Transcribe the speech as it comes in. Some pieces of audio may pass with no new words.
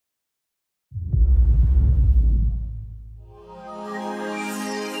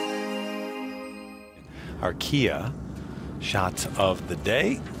our Kia shots of the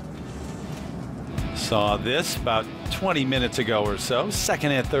day. Saw this about 20 minutes ago or so.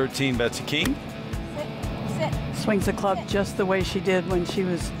 Second at 13, Betsy King. Swings the club just the way she did when she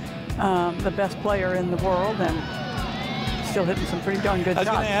was the best player in the world, and still hitting some pretty darn good shots.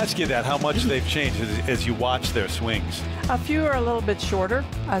 I was going to ask you that, how much they've changed as you watch their swings. A few are a little bit shorter.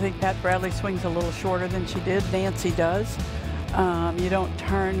 I think Pat Bradley swings a little shorter than she did. Nancy does. You don't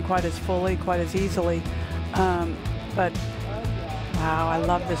turn quite as fully, quite as easily. But, wow, I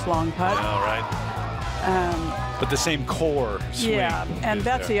love this long putt. All right. But the same core swing. Yeah, and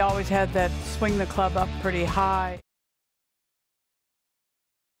Betsy always had that swing the club up pretty high.